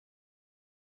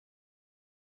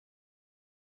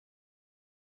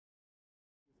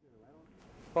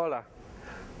Hola.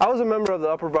 I was a member of the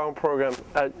Upper Bound program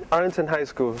at Arlington High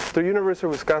School through University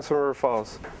of Wisconsin-River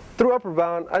Falls. Through Upper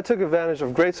Bound, I took advantage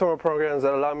of great summer programs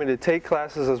that allowed me to take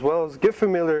classes as well as get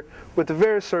familiar with the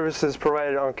various services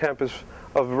provided on campus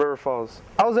of River Falls.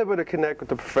 I was able to connect with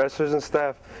the professors and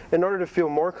staff in order to feel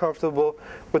more comfortable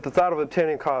with the thought of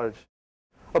attending college.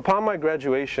 Upon my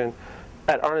graduation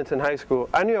at Arlington High School,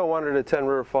 I knew I wanted to attend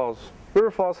River Falls.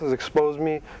 River Falls has exposed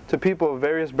me to people of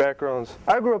various backgrounds.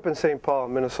 I grew up in St. Paul,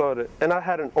 Minnesota, and I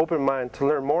had an open mind to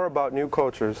learn more about new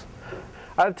cultures.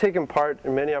 I've taken part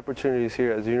in many opportunities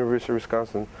here at the University of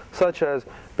Wisconsin, such as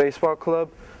baseball club,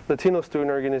 Latino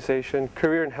student organization,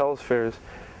 career and health fairs,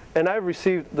 and I've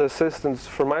received the assistance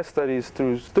for my studies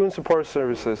through student support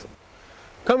services.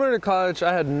 Coming to college,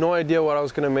 I had no idea what I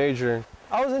was going to major in.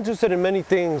 I was interested in many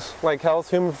things like health,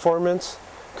 human performance,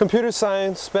 computer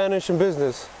science, Spanish, and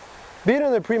business. Being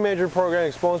in the pre-major program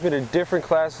exposed me to different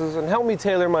classes and helped me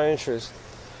tailor my interests.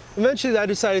 Eventually, I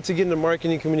decided to get into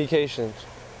marketing communications.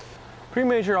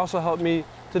 Pre-major also helped me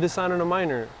to decide on a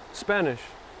minor, Spanish.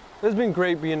 It's been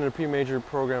great being in a pre-major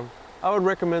program. I would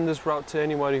recommend this route to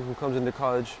anybody who comes into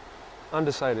college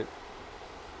undecided.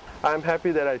 I'm happy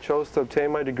that I chose to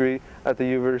obtain my degree at the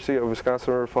University of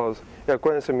Wisconsin-River Falls. Y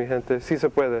acuérdense, mi gente, sí se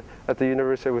puede at the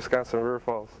University of Wisconsin-River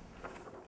Falls.